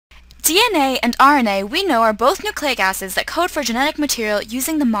DNA and RNA we know are both nucleic acids that code for genetic material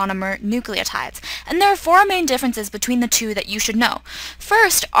using the monomer nucleotides, and there are four main differences between the two that you should know.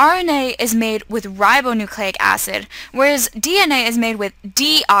 First, RNA is made with ribonucleic acid, whereas DNA is made with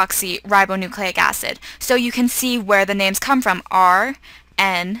deoxyribonucleic acid, so you can see where the names come from, R,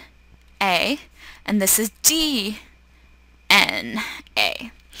 N, A, and this is D, N,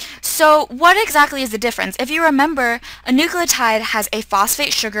 A. So what exactly is the difference? If you remember, a nucleotide has a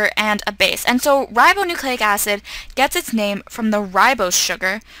phosphate sugar and a base, and so ribonucleic acid gets its name from the ribose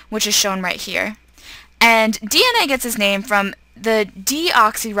sugar, which is shown right here, and DNA gets its name from the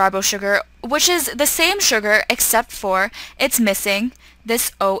deoxyribose sugar, which is the same sugar except for it's missing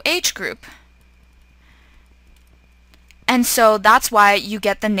this OH group. And so that's why you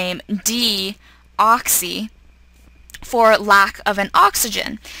get the name deoxy for lack of an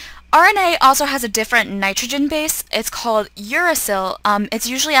oxygen. RNA also has a different nitrogen base. It's called uracil. It's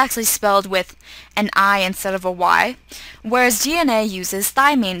usually actually spelled with an I instead of a Y, whereas DNA uses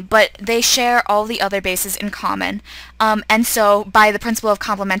thymine, but they share all the other bases in common. And so by the principle of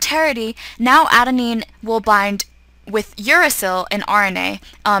complementarity, now adenine will bind with uracil in RNA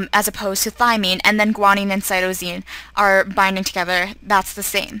as opposed to thymine, and then guanine and cytosine are binding together. That's the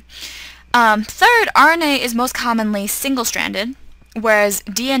same. Third, RNA is most commonly single-stranded, whereas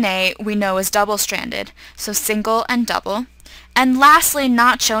DNA we know is double-stranded, so single and double. And lastly,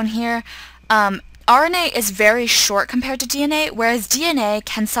 not shown here, RNA is very short compared to DNA, whereas DNA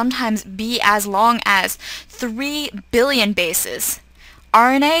can sometimes be as long as 3 billion bases.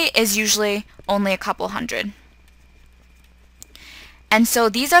 RNA is usually only a couple hundred. And so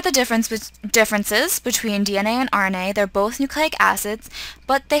these are the differences between DNA and RNA. They're both nucleic acids,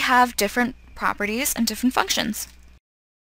 but they have different properties and different functions.